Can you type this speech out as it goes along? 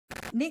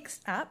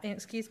Next up, and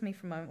excuse me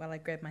for a moment while I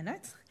grab my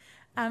notes.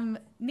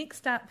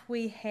 Next up,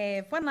 we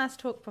have one last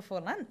talk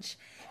before lunch,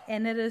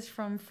 and it is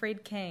from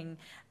Fred King,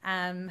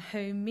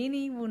 who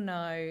many will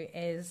know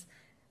as,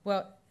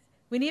 well,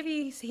 whenever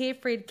you hear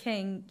Fred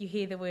King, you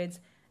hear the words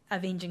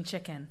avenging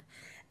chicken.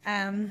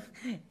 And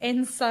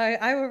so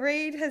I will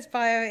read his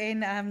bio,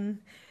 and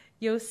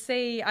you'll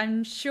see,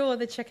 I'm sure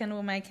the chicken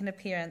will make an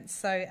appearance.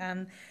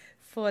 So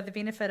for the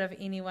benefit of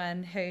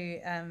anyone who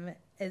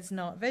is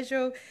not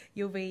visual,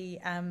 you'll be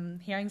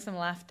hearing some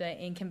laughter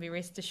and can be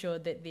rest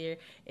assured that there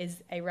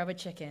is a rubber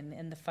chicken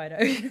in the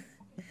photo.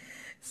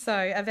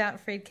 So about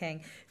Fred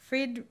King.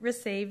 Fred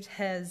received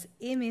his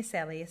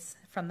MSLS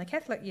from the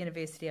Catholic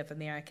University of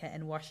America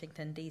in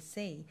Washington,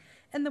 D.C.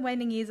 in the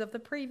waning years of the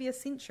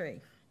previous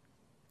century.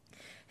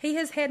 He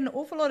has had an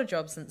awful lot of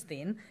jobs since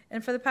then,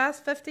 and for the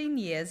past 15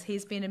 years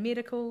he's been a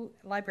medical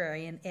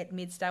librarian at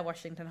MedStar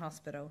Washington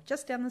Hospital,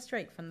 just down the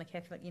street from the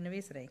Catholic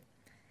University.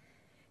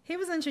 He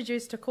was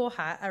introduced to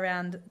Koha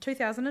around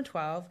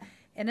 2012,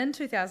 and in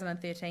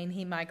 2013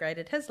 he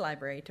migrated his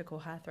library to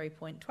Koha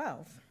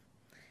 3.12.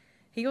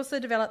 He also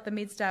developed the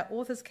MedStar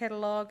Authors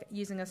Catalogue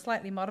using a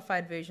slightly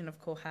modified version of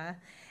Koha,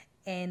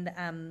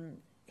 and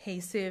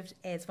he served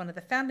as one of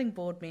the founding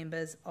board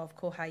members of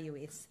Koha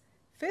US.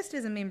 First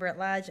as a member at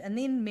large, and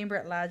then member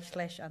at large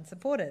 /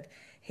 unsupported.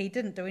 He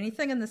didn't do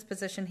anything in this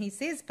position, he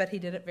says, but he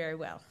did it very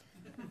well.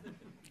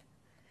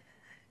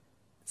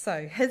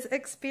 So his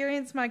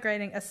experience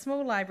migrating a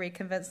small library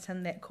convinced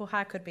him that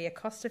Koha could be a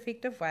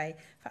cost-effective way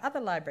for other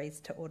libraries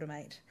to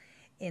automate.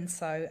 And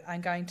so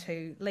I'm going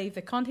to leave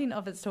the content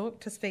of his talk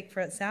to speak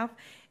for itself.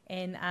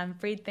 And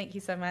Fred, thank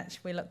you so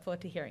much. We look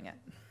forward to hearing it.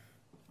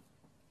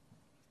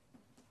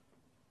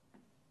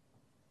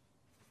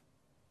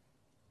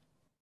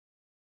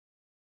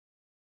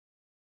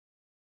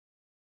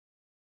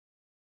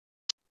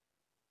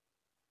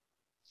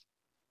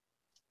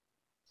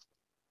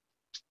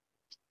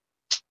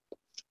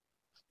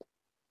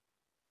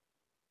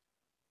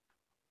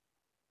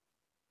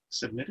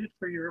 Submitted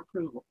for your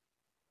approval.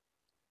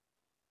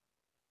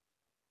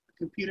 A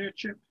computer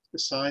chip the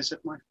size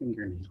of my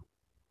fingernail.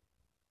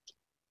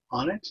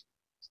 On it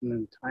is an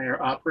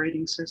entire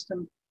operating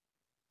system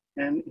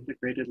and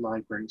integrated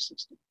library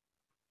system.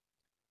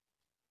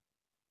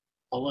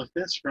 All of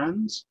this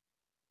runs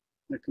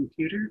on a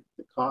computer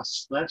that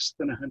costs less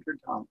than $100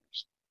 and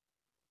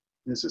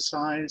is the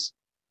size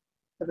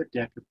of a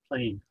deck of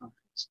playing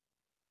cards.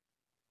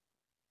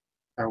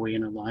 Are we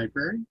in a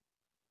library?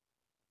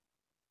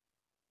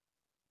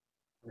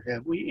 Or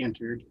have we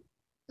entered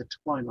the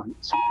twilight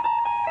zone?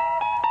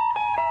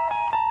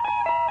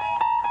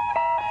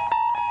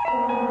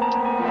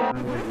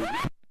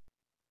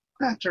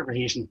 That's a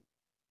reason.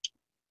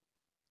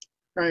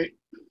 Right,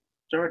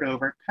 start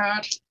over.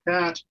 Cut.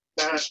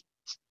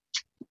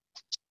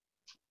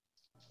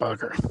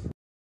 Bugger.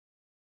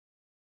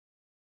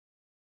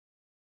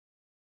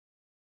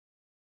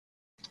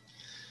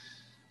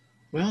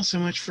 Well, so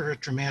much for a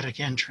dramatic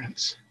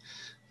entrance.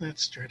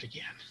 Let's start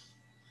again.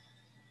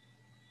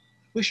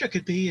 Wish I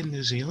could be in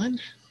New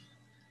Zealand.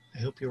 I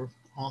hope you're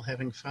all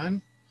having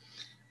fun.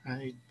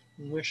 I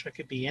wish I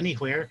could be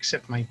anywhere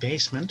except my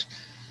basement.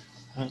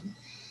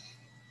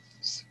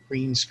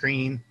 Green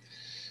screen.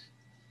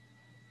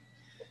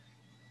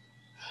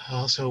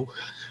 Also,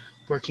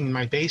 working in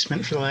my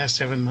basement for the last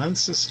 7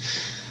 months is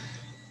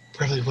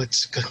probably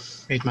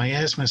what's made my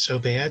asthma so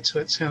bad, so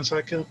it sounds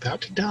like I'm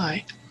about to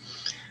die.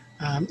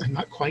 I'm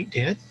not quite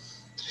dead,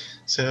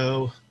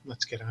 so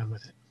let's get on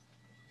with it.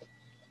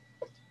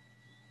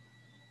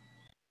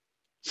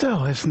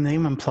 So, as the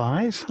name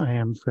implies, I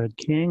am Fred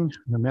King.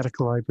 I'm a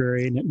medical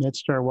librarian at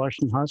MedStar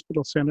Washington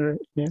Hospital Center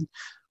in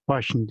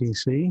Washington,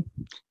 D.C.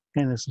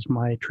 And this is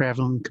my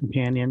traveling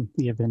companion,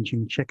 the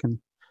Avenging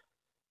Chicken.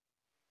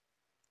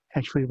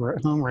 Actually, we're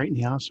at home right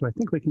now, so I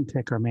think we can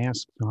take our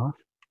masks off.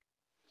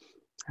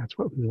 That's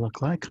what we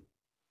look like.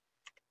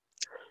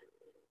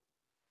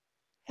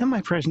 And my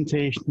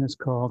presentation is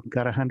called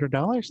Got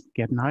 $100?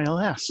 Get an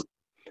ILS.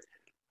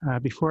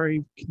 Before I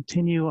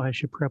continue, I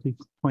should probably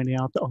point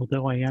out that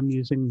although I am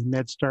using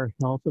MedStar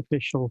Health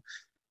official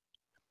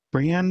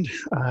brand,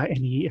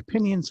 any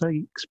opinions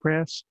I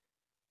express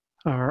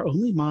are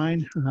only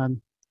mine,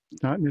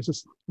 not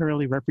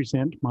necessarily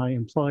represent my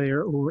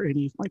employer or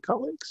any of my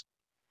colleagues.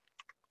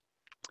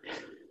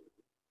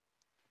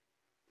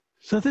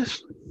 So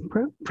this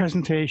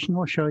presentation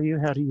will show you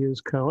how to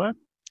use Koha,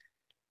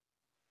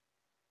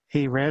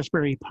 a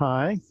Raspberry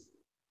Pi,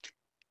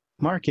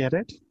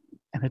 MarcEdit,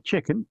 and a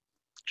chicken.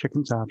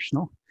 Chicken's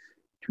optional,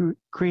 to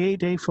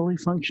create a fully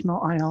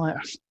functional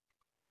ILS.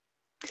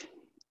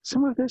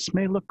 Some of this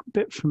may look a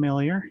bit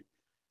familiar.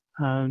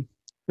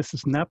 This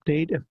is an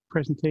update of a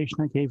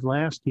presentation I gave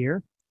last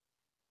year,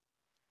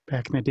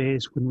 back in the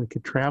days when we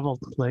could travel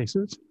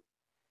places.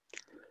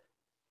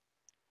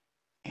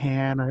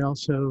 And I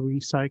also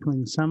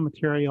recycling some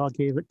material I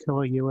gave at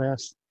Koha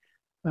US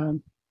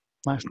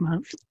last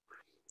month.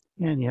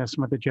 And yeah,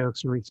 some of the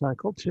jokes are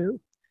recycled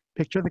too.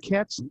 Picture the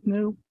cat's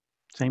new,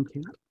 same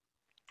cat.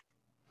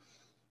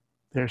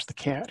 There's the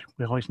cat.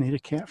 We always need a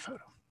cat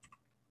photo.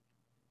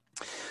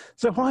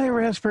 So why a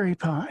Raspberry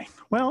Pi?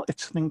 Well,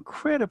 it's an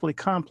incredibly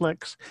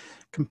complex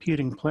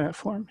computing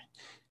platform,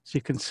 as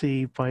you can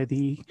see by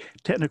the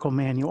technical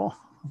manual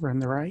over on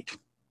the right.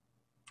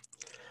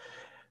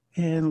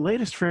 And the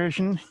latest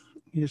version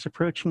is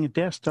approaching a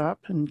desktop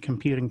in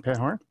computing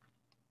power.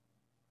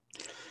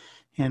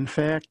 In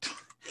fact,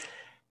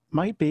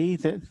 might be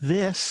that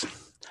this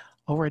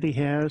already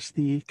has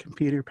the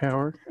computer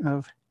power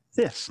of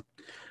this,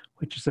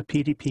 which is a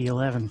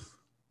PDP-11.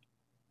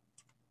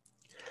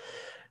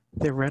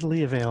 They're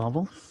readily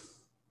available.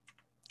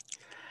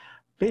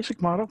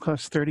 Basic model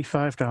costs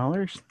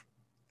 $35.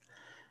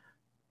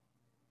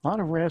 A lot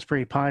of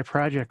Raspberry Pi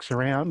projects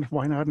around.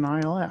 Why not an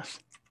ILS?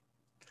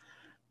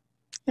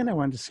 And I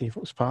wanted to see if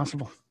it was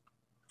possible.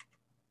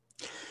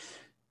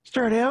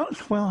 Start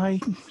out, well,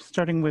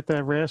 starting with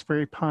a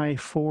Raspberry Pi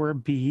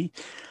 4B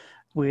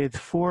with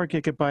 4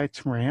 gigabytes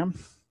of RAM.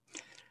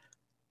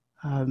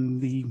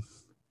 The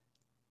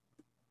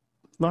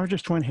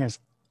largest one has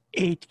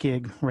 8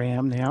 gig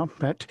RAM now,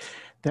 but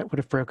that would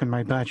have broken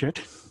my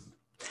budget.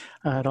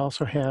 It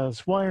also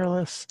has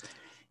wireless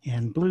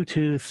and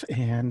Bluetooth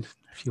and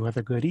a few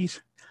other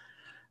goodies.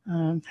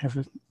 Have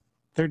a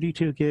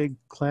 32 gig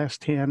class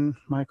 10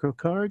 micro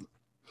card,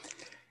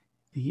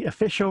 the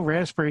official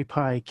Raspberry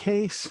Pi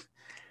case,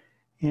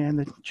 and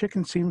the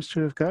chicken seems to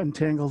have gotten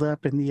tangled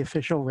up in the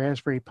official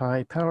Raspberry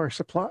Pi power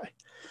supply.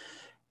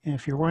 And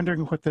if you're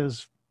wondering what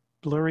those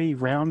blurry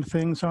round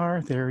things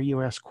are, they're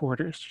US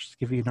quarters, just to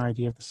give you an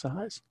idea of the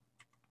size.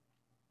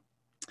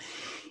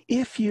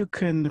 If you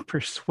can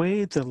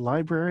persuade the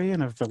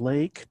librarian of the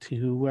lake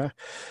to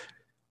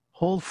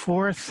hold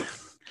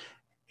forth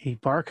a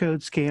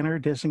barcode scanner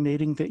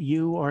designating that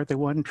you are the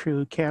one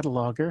true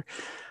cataloger,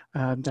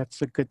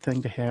 that's a good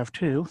thing to have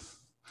too.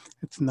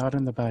 It's not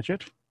in the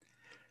budget,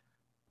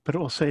 but it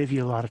will save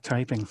you a lot of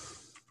typing.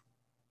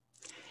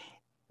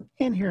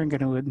 And here I'm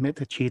going to admit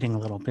to cheating a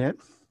little bit,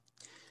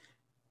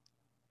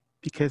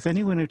 because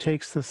anyone who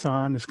takes this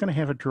on is going to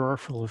have a drawer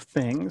full of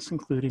things,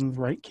 including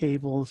write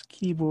cables,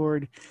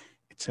 keyboard,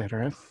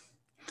 etc.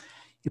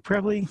 You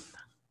probably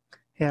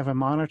have a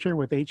monitor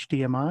with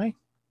HDMI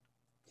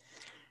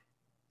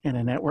and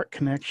a network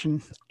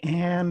connection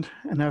and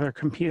another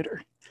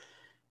computer.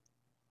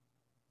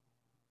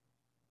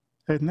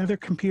 Another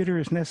computer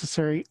is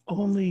necessary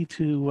only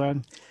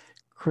to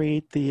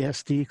create the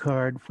SD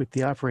card with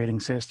the operating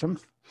system,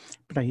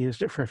 but I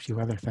used it for a few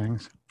other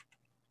things.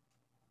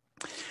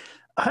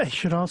 I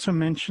should also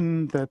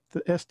mention that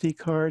the SD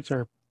cards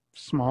are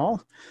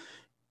small,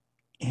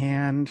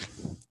 and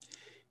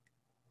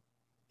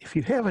if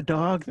you have a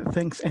dog that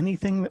thinks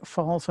anything that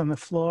falls on the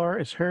floor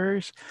is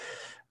hers,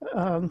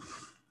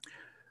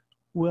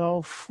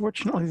 well,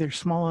 fortunately, they're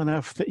small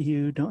enough that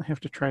you don't have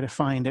to try to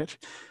find it,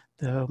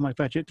 though my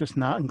budget does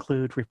not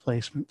include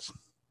replacements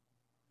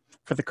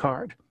for the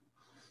card.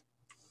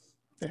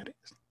 That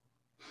is.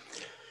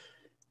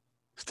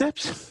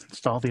 Steps: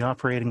 install the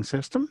operating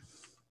system,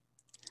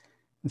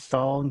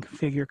 install and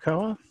configure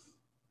Koha,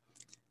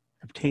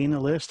 obtain a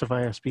list of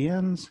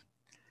ISBNs,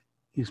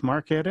 use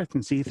MarcEdit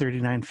and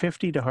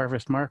Z3950 to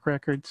harvest MARC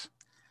records,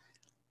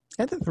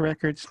 edit the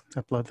records,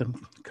 upload them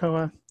to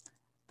Koha,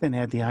 then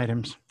add the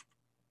items.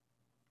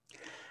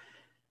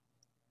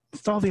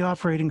 Install the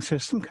operating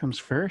system comes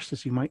first,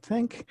 as you might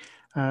think.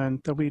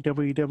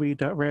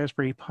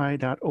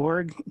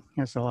 www.raspberrypi.org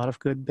has a lot of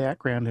good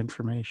background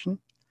information.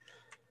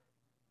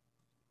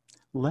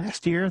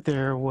 Last year,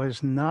 there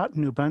was not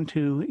an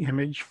Ubuntu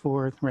image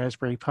for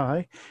Raspberry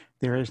Pi.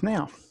 There is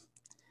now.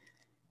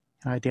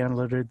 I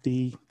downloaded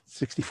the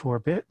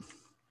 64-bit.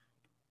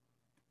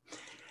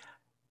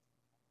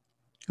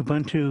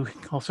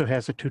 Ubuntu also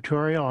has a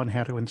tutorial on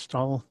how to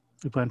install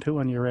Ubuntu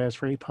on your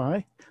Raspberry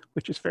Pi,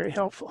 which is very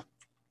helpful.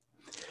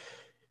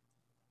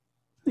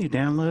 You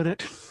download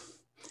it.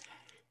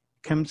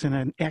 It comes in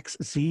an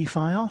XZ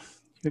file.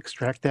 You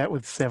extract that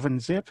with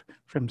 7-zip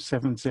from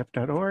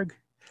 7zip.org.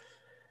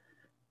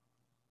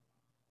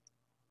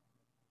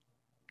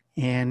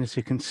 And as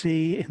you can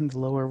see in the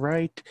lower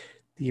right,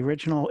 the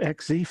original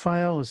XZ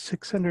file is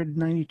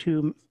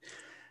 692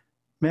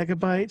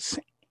 megabytes,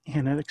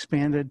 and it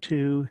expanded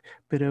to a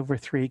bit over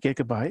 3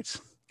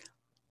 gigabytes.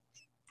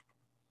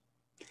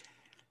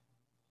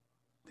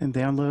 Then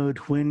download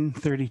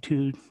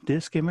Win32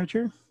 disk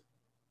imager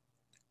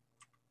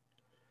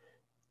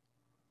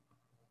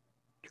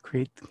to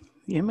create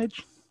the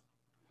image,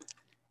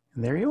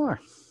 and there you are.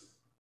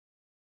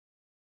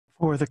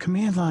 For the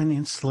command line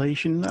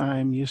installation,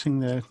 I'm using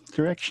the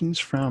directions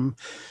from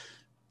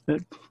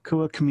the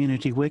Koha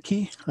Community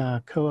Wiki,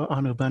 Koha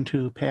on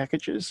Ubuntu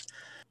packages.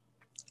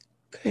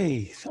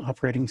 Okay, the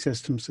operating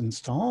system's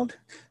installed.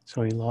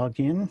 So you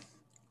log in.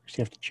 First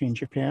you have to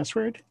change your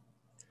password.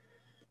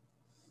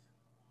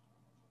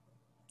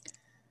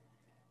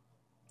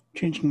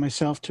 Changing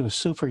myself to a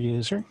super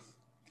user.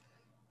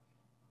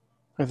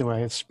 By the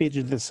way, I've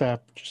speeded this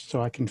up just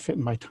so I can fit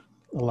in my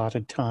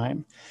allotted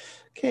time.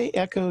 Okay,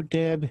 echo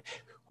deb.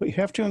 What you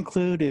have to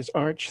include is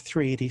Arch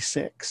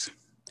 386,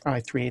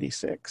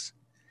 i386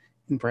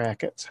 in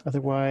brackets.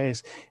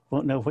 Otherwise, you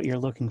won't know what you're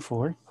looking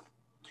for.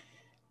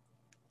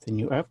 Then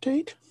you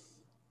update,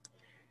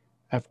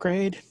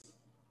 upgrade,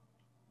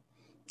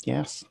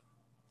 yes.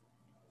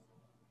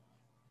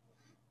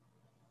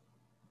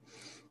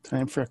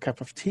 Time for a cup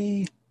of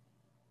tea.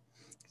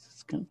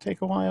 It's going to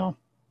take a while.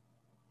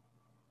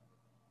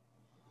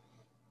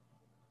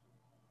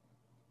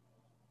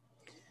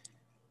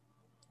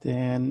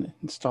 Then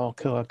install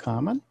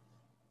Kohacon.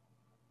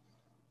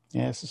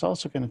 Yeah, this is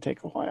also going to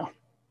take a while.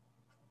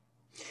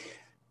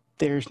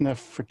 There's enough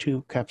for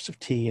 2 cups of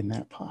tea in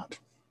that pot.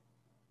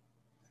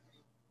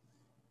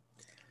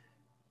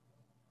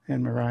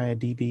 And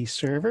MariaDB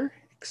server,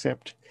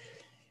 except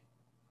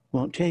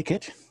won't take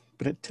it,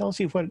 but it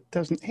tells you what it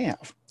doesn't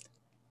have.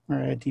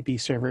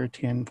 MariaDB server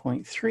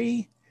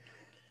 10.3,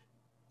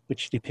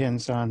 which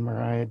depends on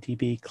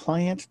MariaDB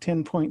client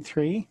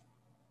 10.3.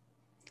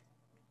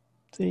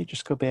 So you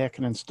just go back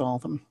and install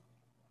them.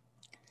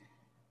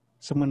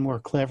 Someone more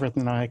clever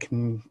than I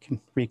can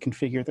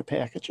reconfigure the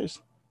packages.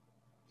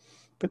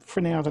 But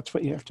for now, that's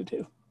what you have to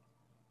do.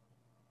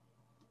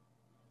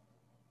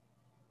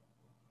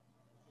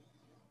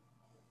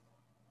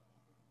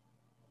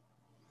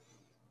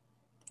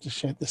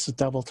 This is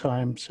double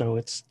time, so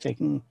it's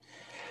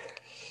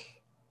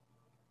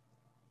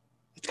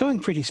going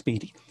pretty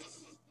speedily.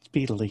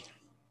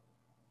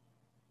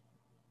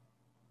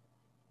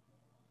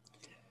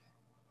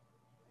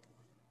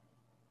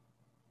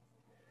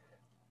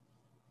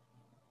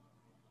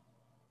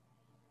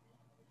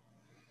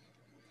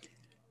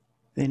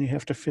 Then you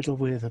have to fiddle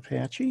with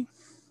Apache.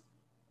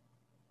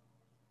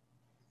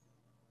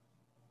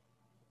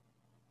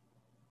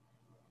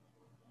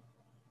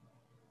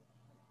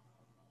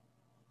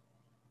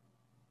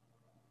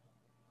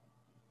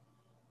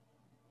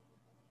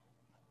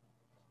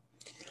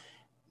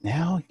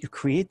 Now you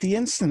create the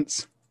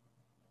instance,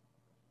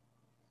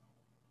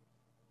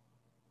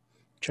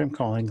 which I'm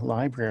calling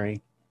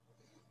library.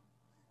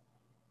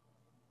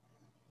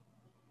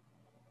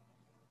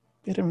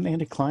 Bit of an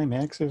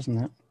anticlimax, isn't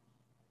it?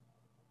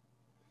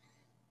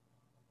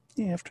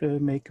 You have to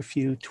make a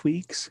few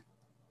tweaks.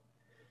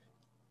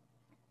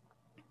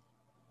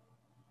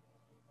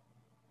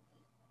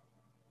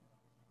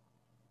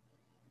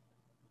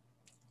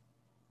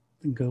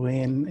 And go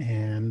in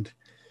and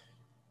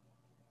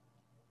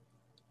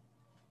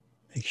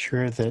make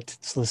sure that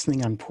it's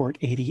listening on port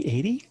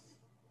 8080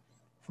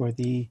 for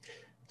the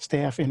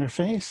staff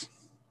interface.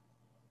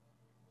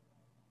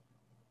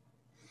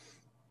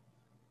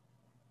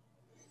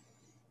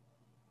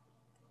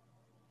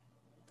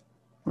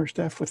 More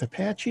stuff with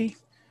Apache.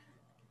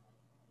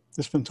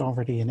 This one's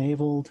already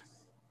enabled.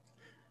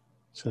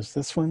 So is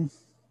this one.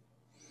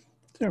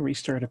 So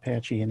restart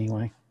Apache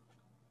anyway.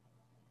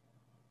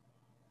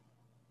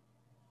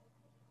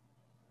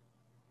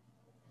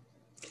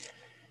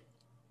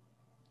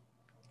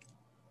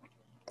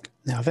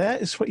 Now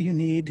that is what you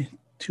need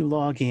to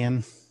log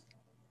in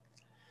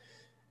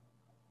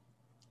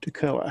to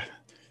Koha.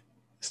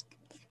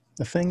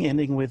 The thing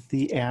ending with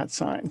the @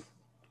 sign.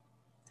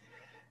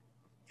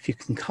 If you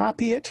can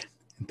copy it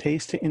and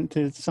paste it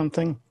into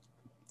something,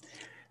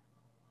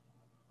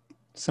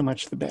 so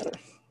much the better.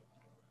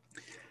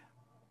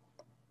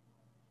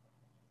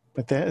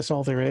 But that is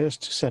all there is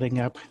to setting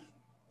up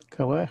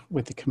Koha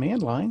with the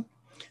command line.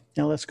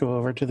 Now let's go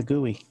over to the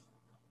GUI.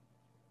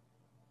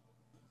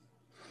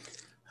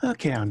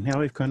 Okay, now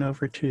we've gone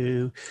over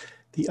to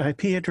the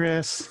IP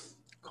address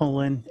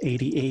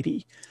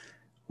 :8080,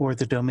 or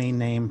the domain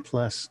name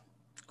plus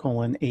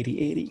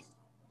 :8080.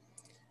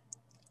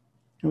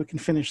 And we can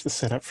finish the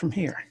setup from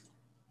here.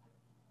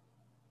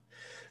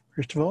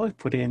 First of all, we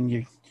put in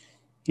your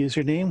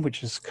username,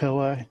 which is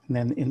Koha, and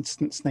then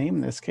instance name,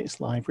 in this case,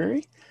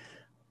 library.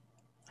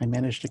 I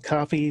managed to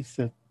copy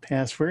the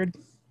password.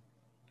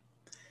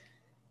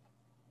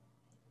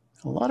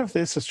 A lot of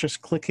this is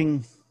just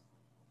clicking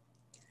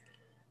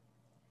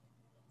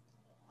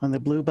on the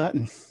blue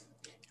button,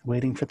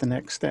 waiting for the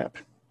next step.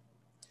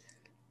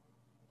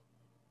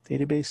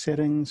 Database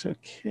settings,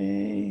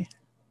 okay.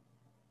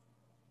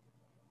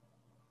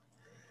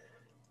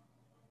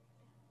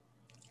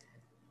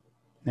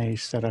 Now you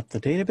set up the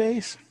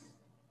database.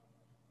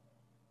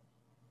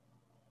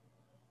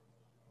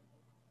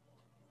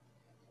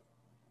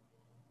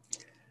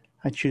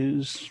 I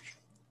choose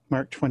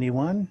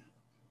MARC21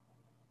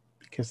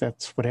 because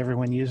that's what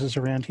everyone uses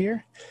around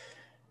here.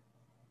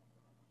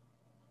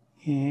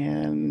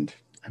 And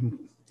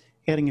I'm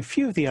adding a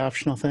few of the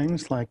optional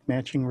things like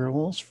matching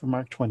rules for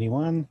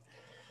MARC21.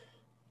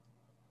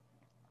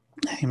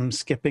 I'm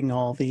skipping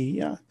all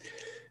the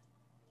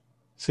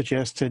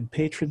suggested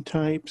patron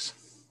types.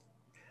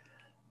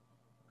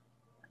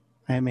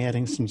 I'm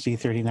adding some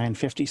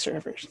Z3950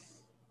 servers.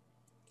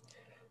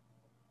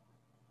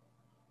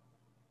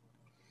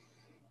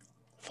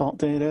 Fault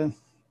data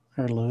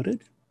are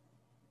loaded.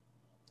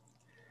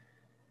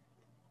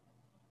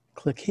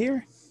 Click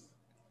here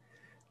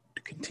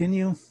to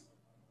continue.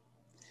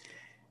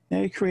 Now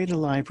you create a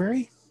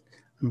library.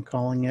 I'm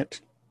calling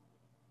it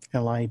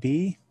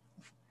LIB.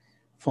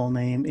 Full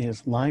name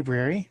is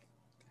library.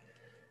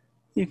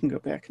 You can go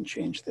back and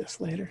change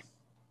this later.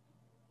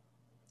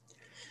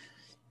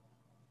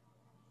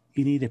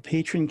 You need a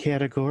patron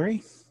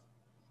category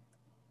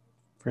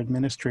for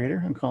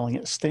administrator. I'm calling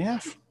it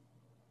staff.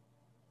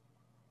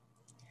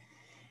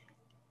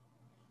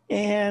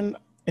 And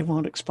it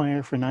won't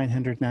expire for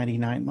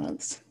 999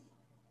 months.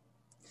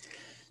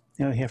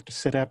 Now you have to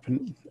set up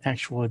an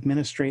actual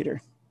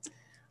administrator.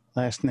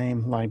 Last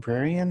name,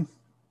 Librarian.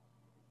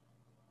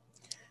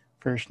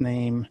 First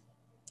name,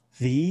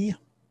 The.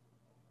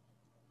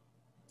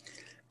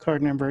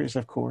 Card number is,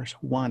 of course,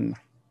 1.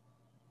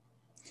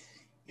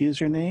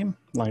 Username,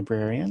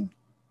 Librarian.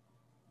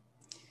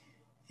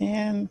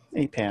 And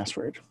a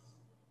password.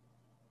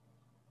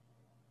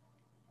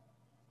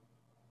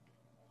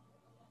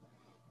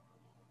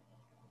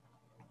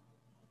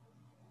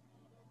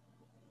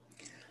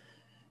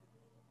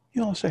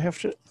 You also have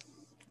to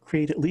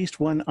create at least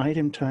one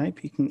item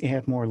type. You can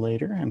add more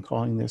later. I'm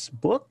calling this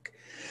book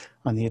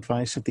on the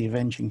advice of the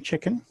Avenging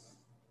Chicken.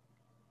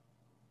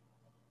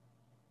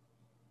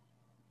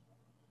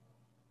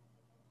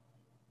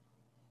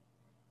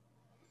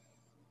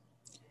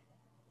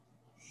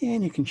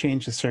 And you can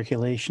change the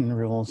circulation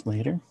rules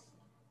later.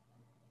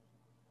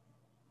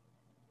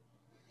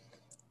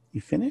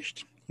 You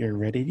finished, you're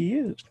ready to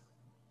use.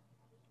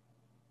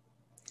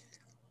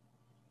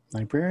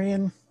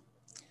 Librarian.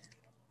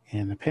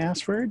 And the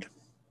password.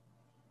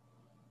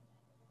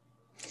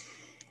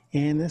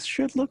 And this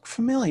should look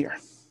familiar.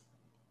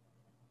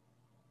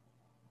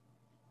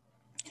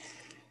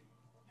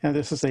 Now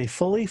this is a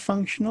fully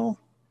functional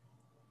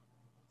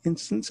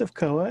instance of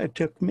Koha. It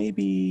took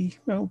maybe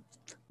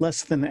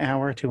less than an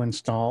hour to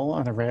install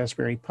on a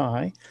Raspberry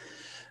Pi.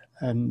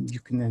 You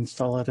can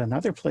install it on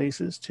other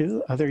places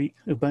too, other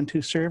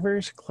Ubuntu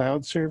servers,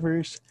 cloud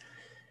servers.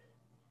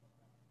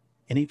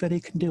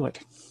 Anybody can do it.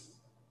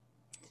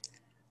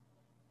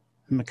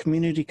 I'm a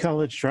community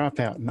college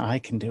dropout, and I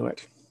can do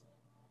it.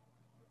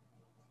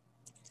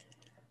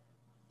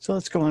 So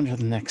let's go on to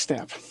the next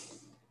step.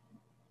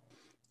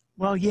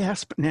 Well,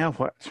 yes, but now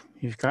what?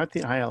 You've got the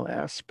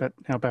ILS, but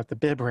now about the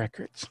bib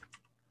records.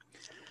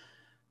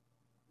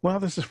 Well,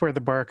 this is where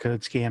the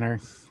barcode scanner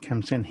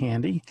comes in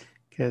handy,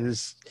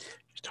 because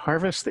just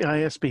harvest the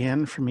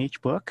ISBN from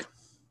each book.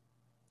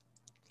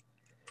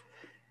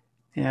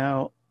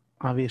 Now,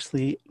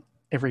 obviously,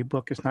 every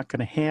book is not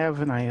going to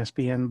have an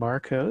ISBN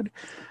barcode.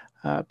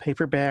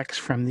 Paperbacks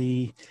from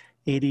the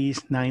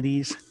 80s,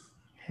 90s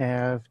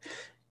have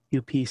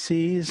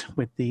UPCs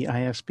with the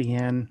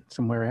ISBN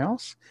somewhere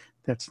else.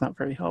 That's not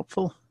very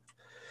helpful.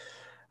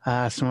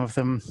 Some of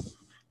them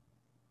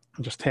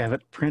just have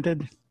it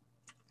printed.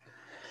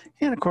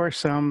 And of course,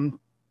 some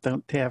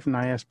don't have an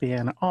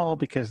ISBN at all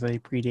because they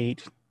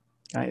predate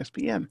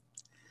ISBN.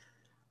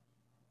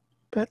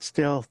 But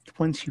still,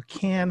 once you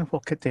can, we'll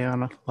cut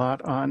down a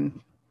lot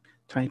on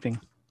typing.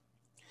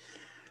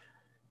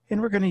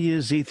 And we're going to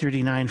use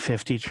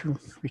Z3950 to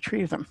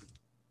retrieve them.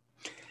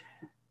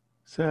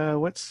 So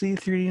what's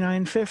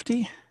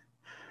Z3950?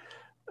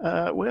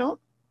 Well,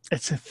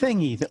 it's a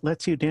thingy that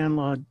lets you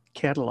download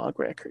catalog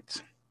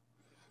records.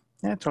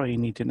 That's all you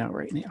need to know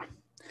right now.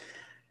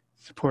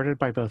 Supported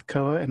by both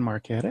Koha and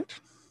MarcEdit.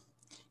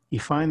 You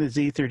find the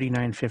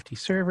Z3950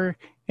 server,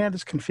 add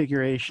its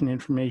configuration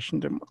information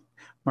to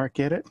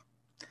MarcEdit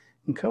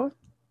and Koha.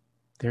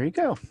 There you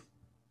go.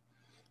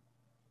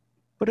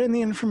 Put in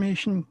the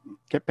information,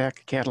 get back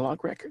a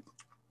catalog record.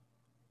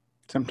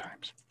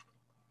 Sometimes.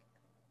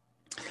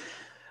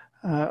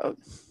 I'm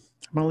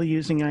only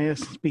using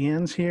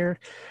ISBNs here.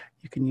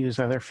 You can use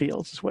other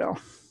fields as well.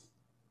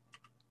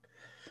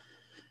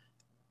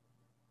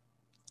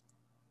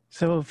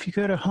 So if you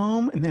go to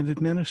Home and then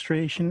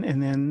Administration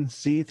and then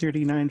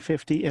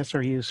Z3950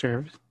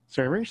 SRU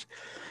servers,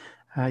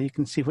 you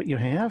can see what you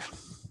have.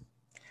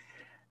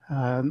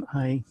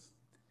 I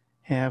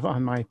have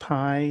on my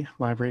Pi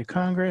Library of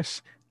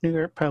Congress, New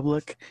York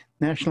Public,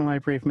 National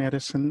Library of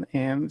Medicine,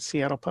 and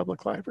Seattle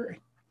Public Library.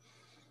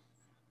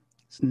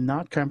 It's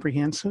not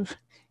comprehensive,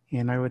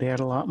 and I would add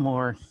a lot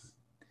more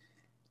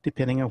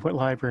depending on what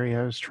library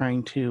I was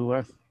trying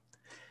to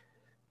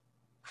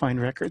find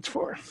records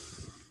for.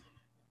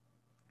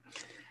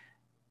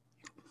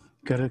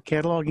 Go to the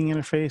cataloging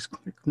interface,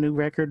 click new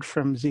record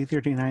from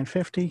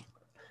Z3950,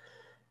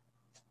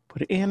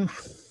 put it in.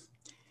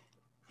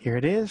 Here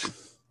it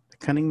is.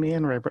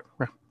 Cunningham,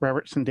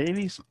 Robertson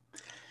Davies,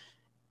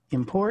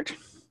 import,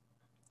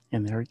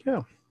 and there we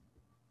go.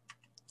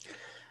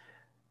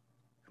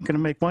 I'm going to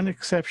make one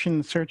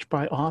exception, search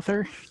by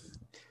author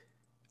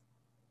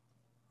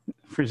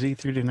for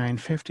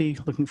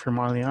Z3950, looking for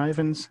Marley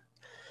Ivins.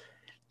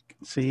 You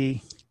can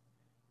see,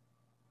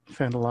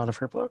 found a lot of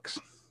her books.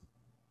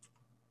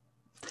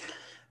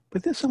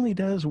 But this only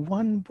does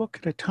one book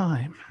at a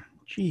time.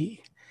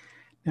 Gee,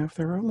 now if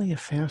there were only a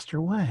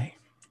faster way.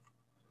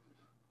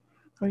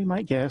 Well, you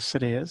might guess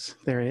it is.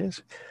 There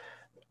is.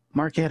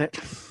 MarcEdit.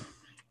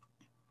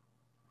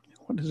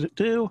 What does it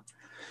do?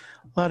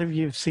 A lot of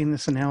you have seen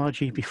this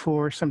analogy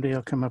before. Someday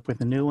I'll come up with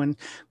a new one.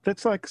 But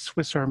it's like a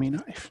Swiss Army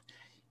knife.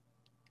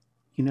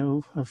 You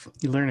know,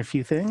 you learn a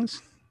few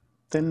things,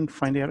 then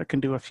find out it can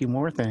do a few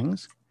more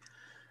things.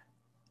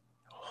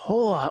 A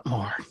whole lot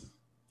more.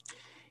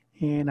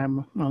 And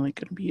I'm only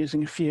going to be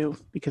using a few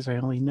because I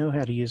only know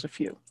how to use a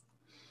few.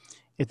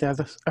 If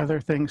there's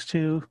other things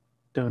too,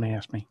 don't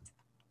ask me.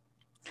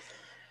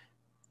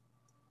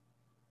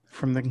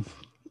 From the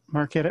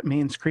MarcEdit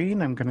main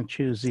screen, I'm going to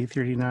choose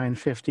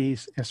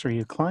Z3950's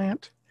SRU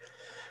client.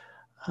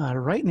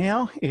 Right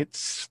now,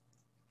 it's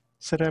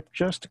set up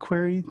just to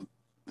query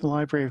the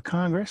Library of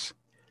Congress.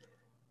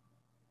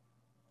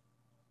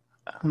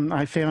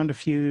 I found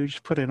if you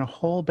just put in a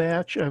whole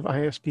batch of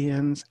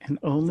ISBNs and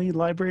only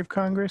Library of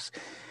Congress,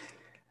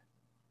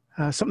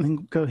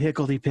 something go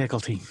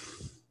higgledy-piggledy,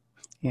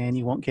 and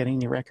you won't get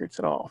any records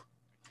at all.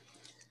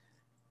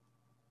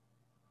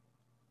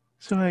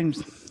 So I'm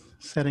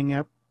setting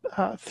up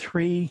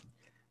 3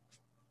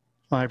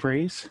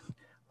 libraries: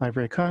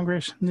 Library of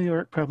Congress, New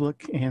York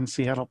Public, and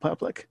Seattle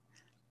Public,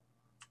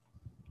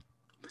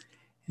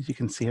 as you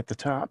can see at the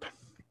top.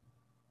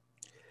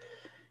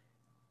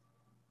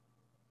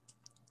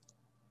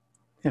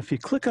 If you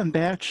click on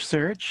Batch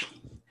Search,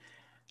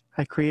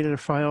 I created a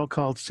file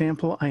called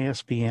Sample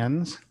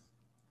ISBNs.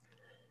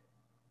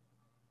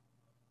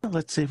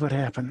 Let's see what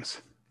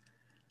happens.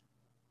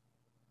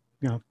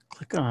 I'm going to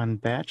click on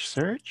Batch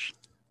Search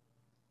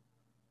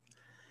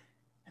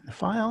in the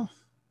file,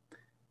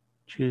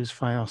 choose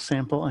File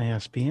Sample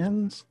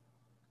ISBNs,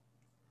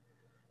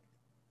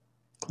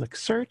 click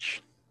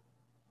Search,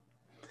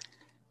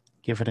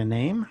 give it a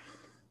name,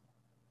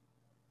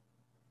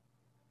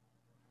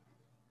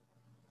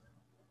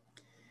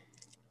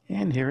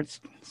 and here it's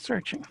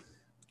searching.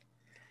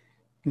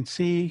 You can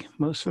see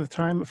most of the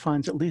time it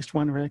finds at least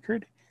 1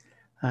 record.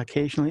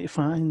 Occasionally it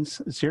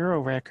finds 0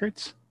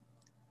 records.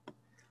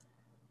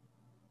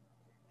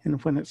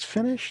 And when it's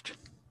finished,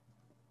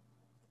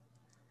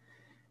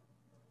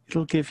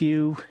 it'll give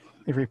you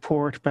a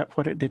report about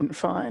what it didn't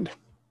find.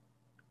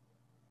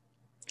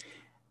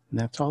 And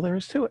that's all there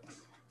is to it.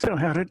 So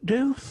how did it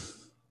do?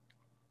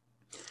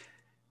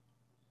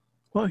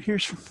 Well,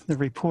 here's the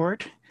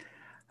report.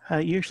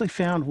 Usually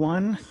found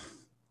 1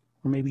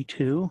 or maybe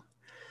 2.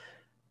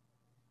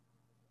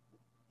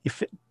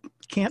 If it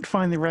can't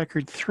find the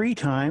record 3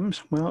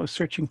 times, well, it was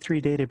searching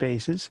 3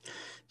 databases,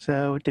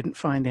 so it didn't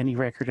find any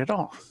record at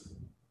all.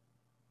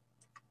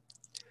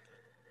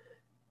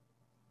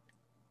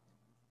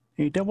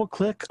 You double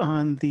click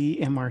on the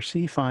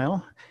MRC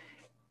file,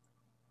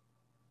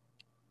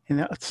 and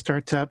that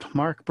starts up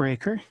MARC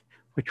Breaker,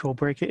 which will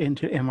break it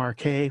into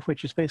MRK,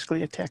 which is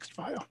basically a text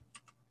file.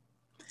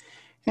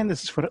 And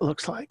this is what it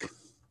looks like.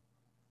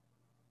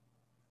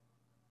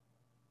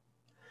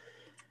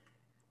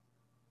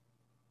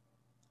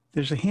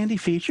 There's a handy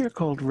feature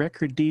called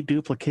record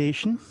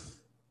deduplication.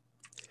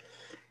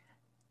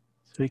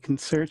 So you can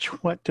search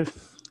what to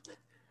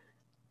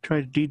try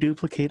to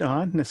deduplicate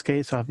on. In this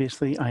case,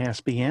 obviously,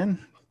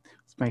 ISBN.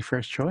 It's my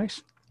first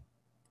choice.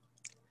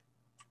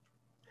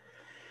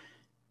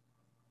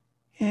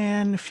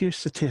 And a few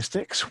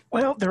statistics.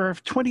 Well, there are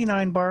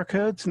 29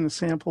 barcodes in the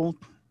sample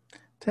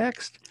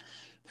text.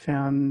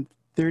 Found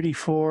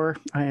 34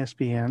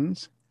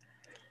 ISBNs.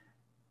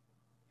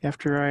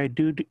 After I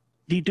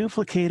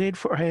deduplicated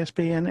for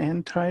ISBN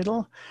and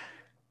title,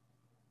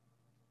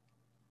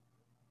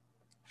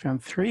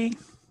 found 3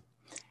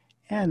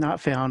 and not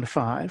found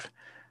 5.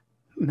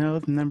 No,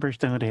 the numbers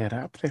don't add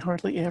up. They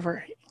hardly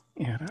ever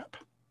add up.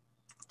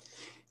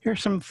 Here are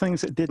some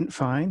things that didn't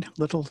find.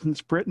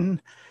 Littleton's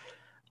Britain.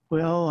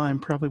 Well, I'm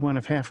probably one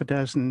of half a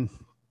dozen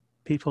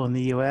people in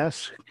the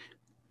US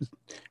who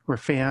were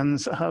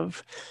fans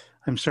of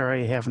I'm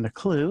Sorry I Haven't a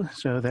Clue,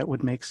 so that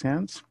would make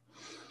sense.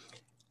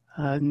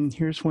 And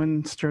here's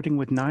one starting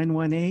with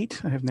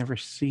 918. I've never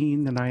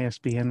seen an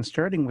ISBN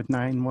starting with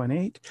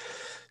 918,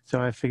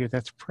 so I figured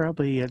that's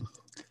probably a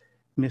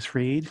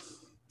misread.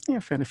 Yeah, I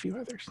found a few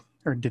others,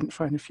 or didn't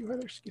find a few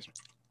others, excuse me.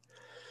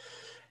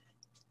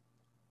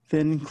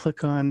 Then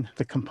click on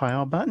the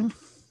Compile button.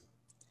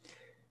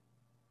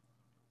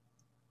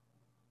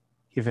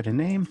 Give it a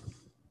name.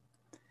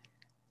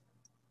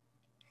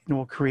 And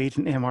we'll create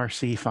an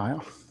MRC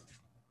file.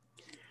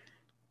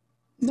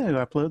 Now you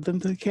upload them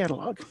to the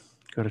catalog.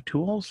 Go to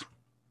Tools,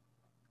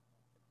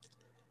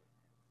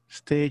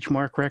 Stage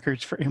MARC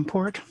Records for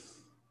Import,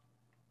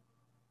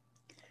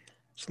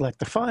 select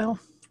the file,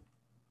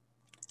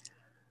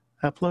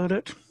 upload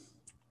it.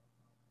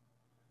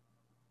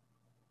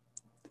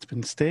 It's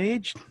been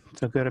staged,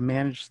 so go to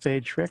Manage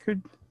Stage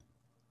Record,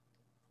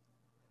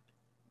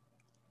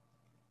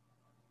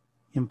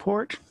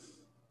 Import,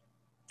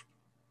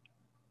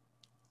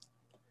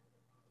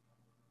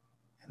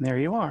 and there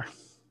you are.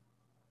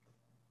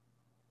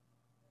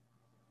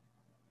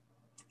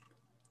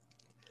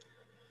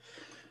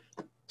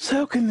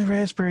 So can the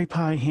Raspberry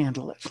Pi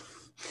handle it?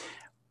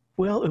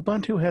 Well,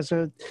 Ubuntu has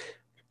a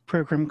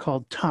program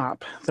called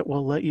Top that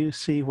will let you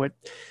see what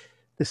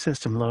the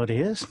system load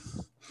is.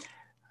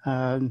 It's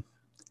around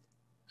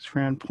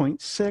 0.6,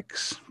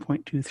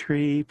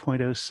 0.23,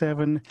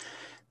 0.07.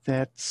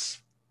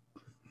 That's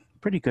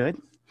pretty good.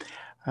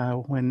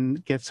 When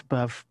it gets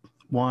above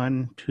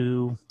 1,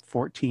 2,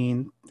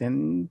 14,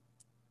 then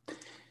it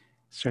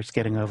starts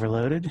getting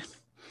overloaded.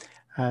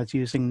 It's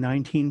using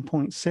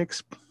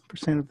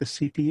 19.6% of the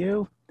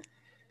CPU.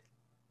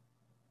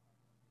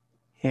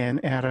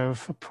 And out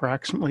of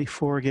approximately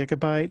 4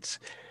 gigabytes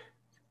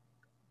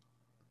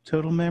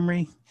total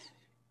memory,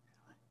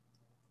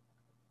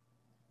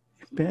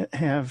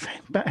 have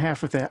about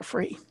half of that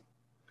free.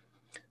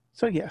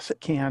 So yes,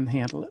 it can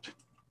handle it.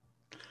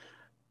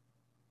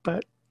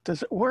 But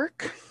does it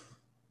work?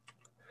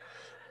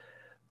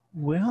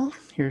 Well,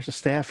 here's a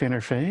staff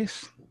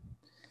interface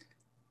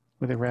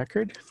with a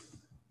record.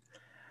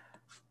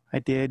 I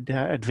did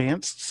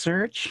advanced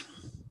search,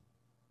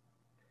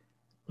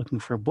 looking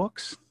for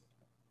books.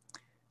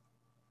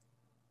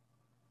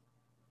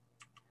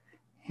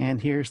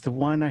 And here's the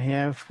one I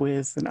have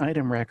with an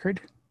item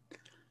record.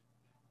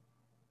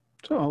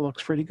 So it all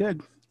looks pretty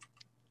good.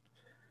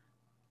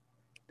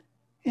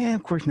 And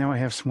of course, now I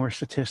have some more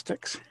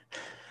statistics.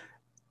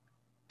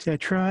 See, I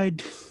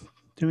tried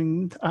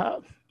doing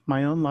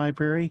my own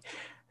library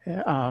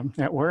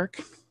at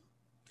work.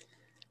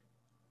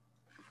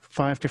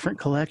 5 different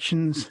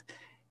collections.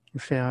 We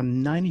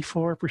found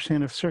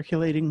 94% of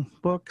circulating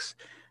books,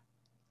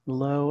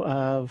 low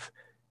of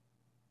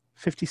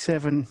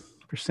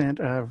 57%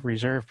 of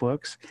reserve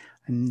books.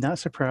 I'm not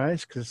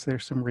surprised because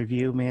there's some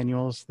review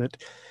manuals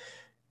that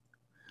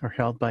are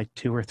held by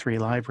 2 or 3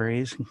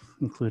 libraries,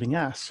 including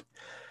us.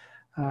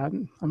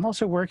 I'm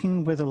also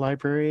working with a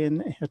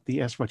librarian at the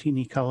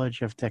Eswatini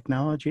College of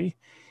Technology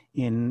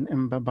in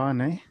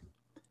Mbabane.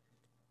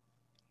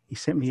 He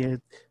sent me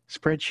a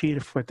spreadsheet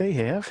of what they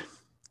have.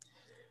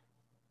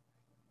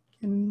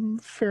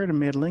 And fair to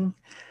middling.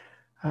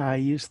 I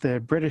use the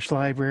British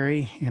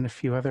Library and a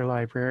few other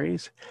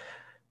libraries,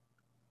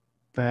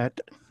 but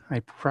I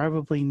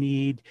probably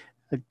need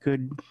a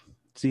good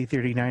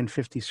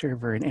Z3950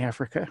 server in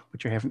Africa,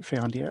 which I haven't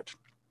found yet.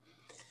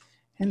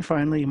 And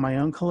finally, my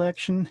own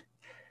collection.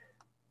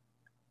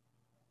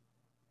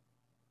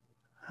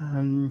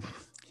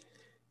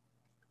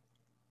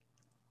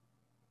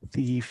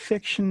 The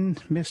fiction,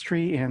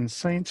 mystery, and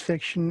science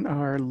fiction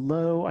are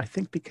low, I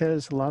think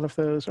because a lot of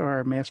those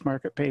are mass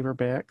market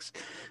paperbacks,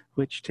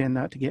 which tend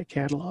not to get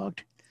cataloged.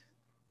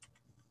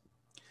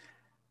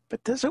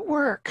 But does it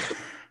work?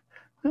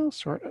 Well,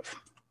 sort of.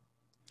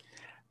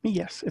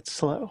 Yes, it's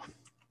slow.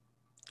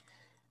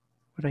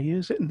 Would I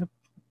use it in the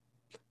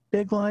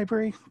big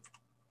library?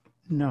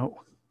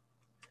 No.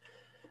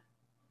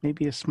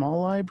 Maybe a small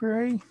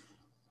library?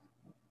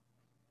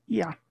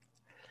 Yeah.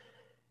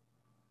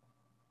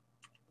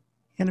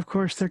 And of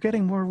course, they're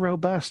getting more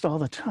robust all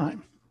the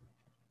time.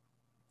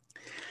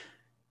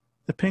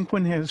 The pink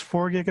one has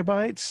 4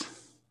 gigabytes.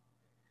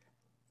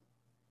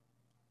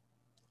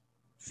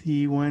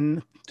 The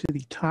one to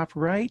the top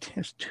right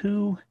has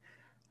 2.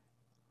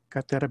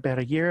 Got that about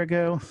a year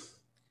ago.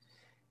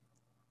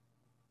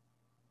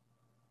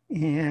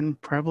 And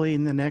probably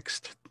in the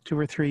next 2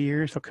 or 3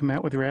 years, they'll come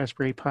out with a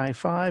Raspberry Pi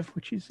 5,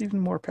 which is even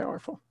more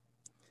powerful.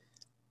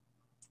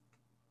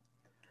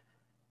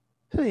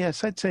 So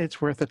yes, I'd say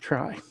it's worth a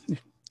try.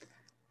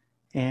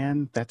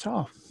 And that's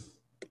all.